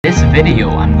video,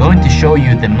 I'm going to show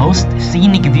you the most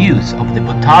scenic views of the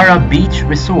Botaira Beach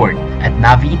Resort at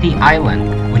Naviti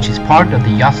Island, which is part of the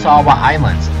Yasawa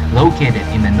Islands, located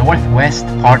in the northwest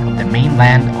part of the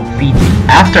mainland of Fiji.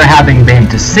 After having been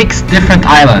to 6 different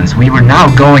islands, we were now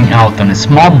going out on a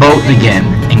small boat again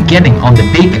and getting on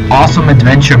the big awesome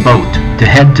adventure boat to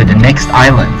head to the next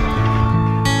island.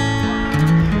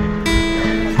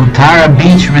 Botaira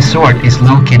Beach Resort is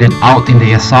located out in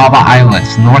the Yasawa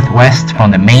Islands, northwest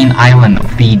from the main island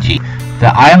of Fiji.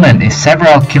 The island is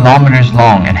several kilometers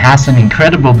long and has an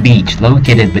incredible beach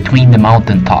located between the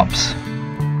mountain tops.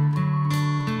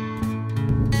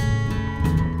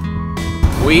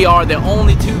 We are the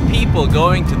only 2 people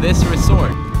going to this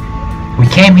resort. We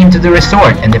came into the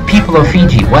resort and the people of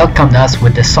Fiji welcomed us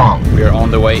with a song. We are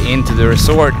on the way into the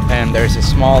resort and there's a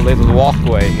small little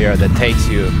walkway here that takes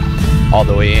you all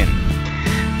the way in.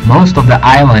 Most of the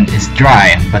island is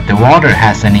dry, but the water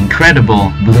has an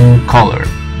incredible blue color.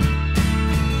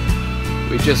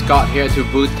 We just got here to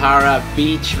Botaira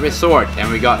Beach Resort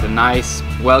and we got a nice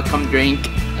welcome drink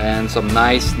and some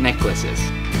nice necklaces.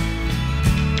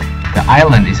 The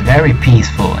island is very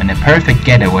peaceful and a perfect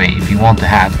getaway if you want to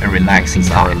have a relaxing This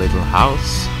is our little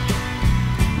house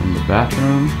and the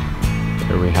bathroom.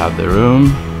 Here we have the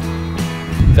room.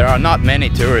 There are not many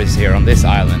tourists here on this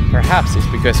island. Perhaps it's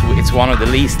because it's one of the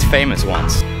least famous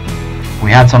ones. We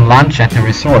had some lunch at the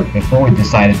resort before we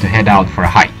decided to head out for a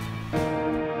hike.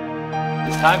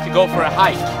 It's time to go for a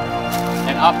hike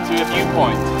and up to a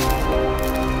viewpoint.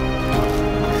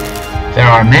 There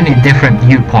are many different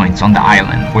viewpoints on the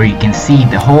island where you can see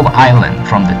the whole island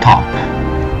from the top.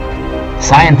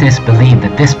 Scientists believe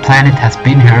that this planet has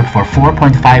been here for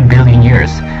 4.5 billion years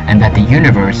and that the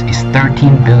universe is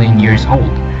 13 billion years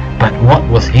old. But what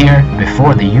was here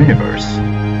before the universe?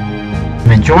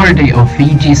 The majority of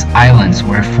Fiji's islands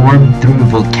were formed through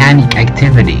volcanic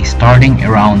activity starting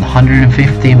around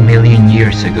 150 million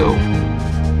years ago.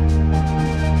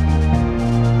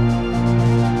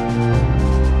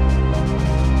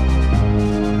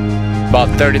 About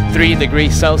 33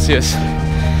 degrees Celsius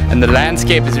and the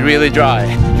landscape is really dry.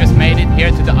 We just made it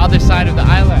here to the other side of the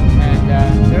island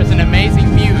and there's an amazing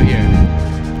view here.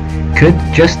 Could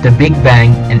just the Big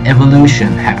Bang and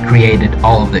evolution have created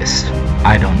all of this?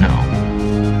 I don't know.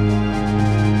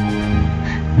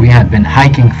 We had been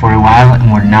hiking for a while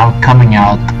and we're now coming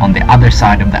out on the other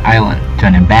side of the island to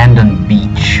an abandoned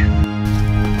beach.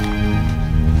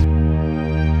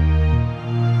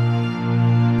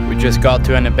 We just got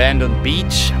to an abandoned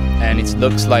beach and it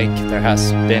looks like there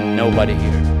has been nobody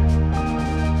here.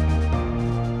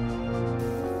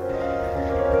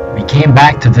 We came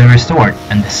back to the resort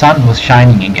and the sun was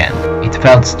shining again. It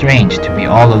felt strange to be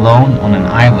all alone on an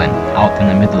island out in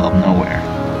the middle of nowhere.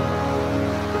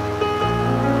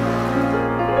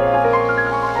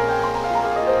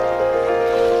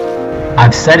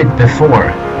 I've said it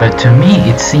before, but to me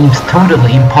it seems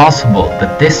totally impossible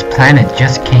that this planet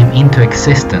just came into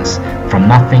existence from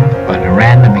nothing but a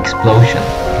random explosion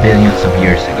billions of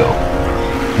years ago.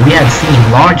 We had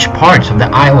seen large parts of the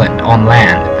island on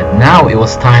land, but now it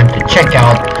was time to check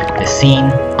out the scene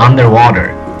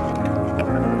underwater.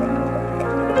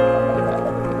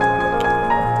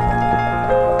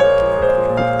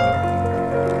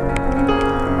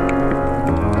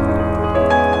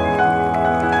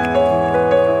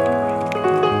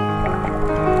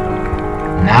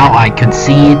 Now I could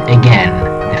see it again,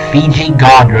 the Fiji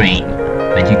God Ring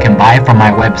that you can buy from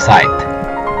my website.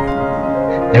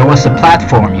 There was a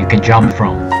platform you could jump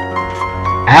from.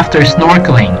 After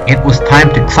snorkeling, it was time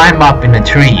to climb up in a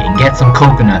tree and get some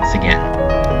coconuts again.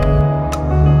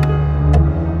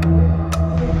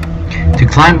 To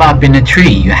climb up in a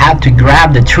tree, you have to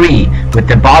grab the tree with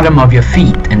the bottom of your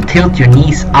feet and tilt your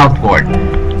knees outward.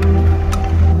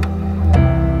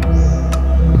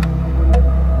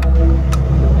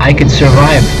 I could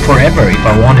survive forever if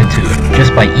I wanted to,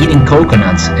 just by eating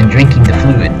coconuts and drinking the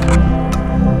fluid.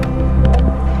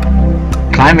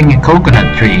 Climbing a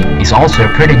coconut tree is also a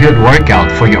pretty good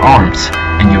workout for your arms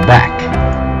and your back.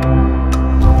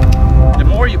 The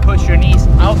more you push your knees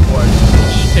outward, the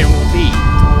easier it will be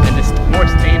and it's more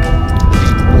stable.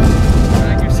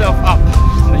 Drag yourself up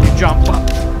and then you jump up.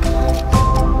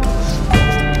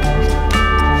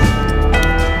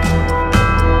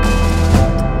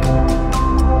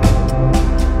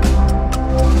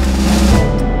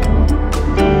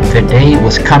 The day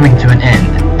was coming to an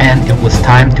end, and it was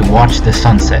time to watch the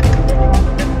sunset.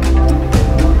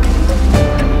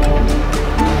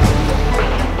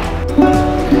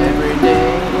 Every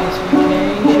day is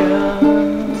vacation.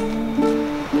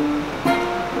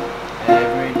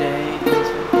 Every day is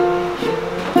vacation.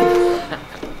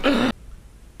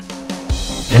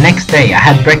 next day I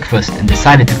had breakfast and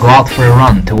decided to go out for a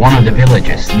run to one of the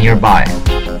villages nearby.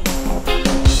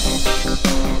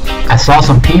 I saw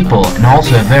some people and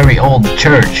also a very old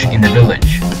church in the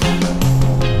village.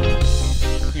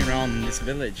 Around in this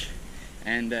village,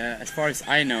 and as far as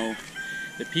I know,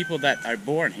 the people that are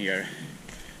born here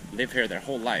live here their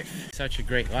whole life. Such a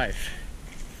great life.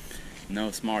 No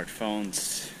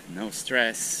smartphones, no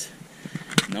stress,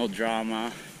 no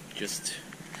drama, just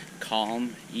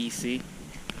calm, easy.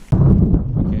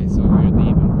 Okay, so we're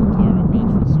leaving Botaira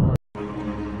Beach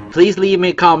Resort. Please leave me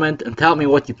a comment and tell me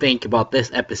what you think about this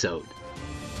episode.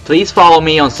 Please follow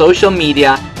me on social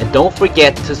media and don't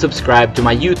forget to subscribe to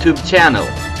my YouTube channel.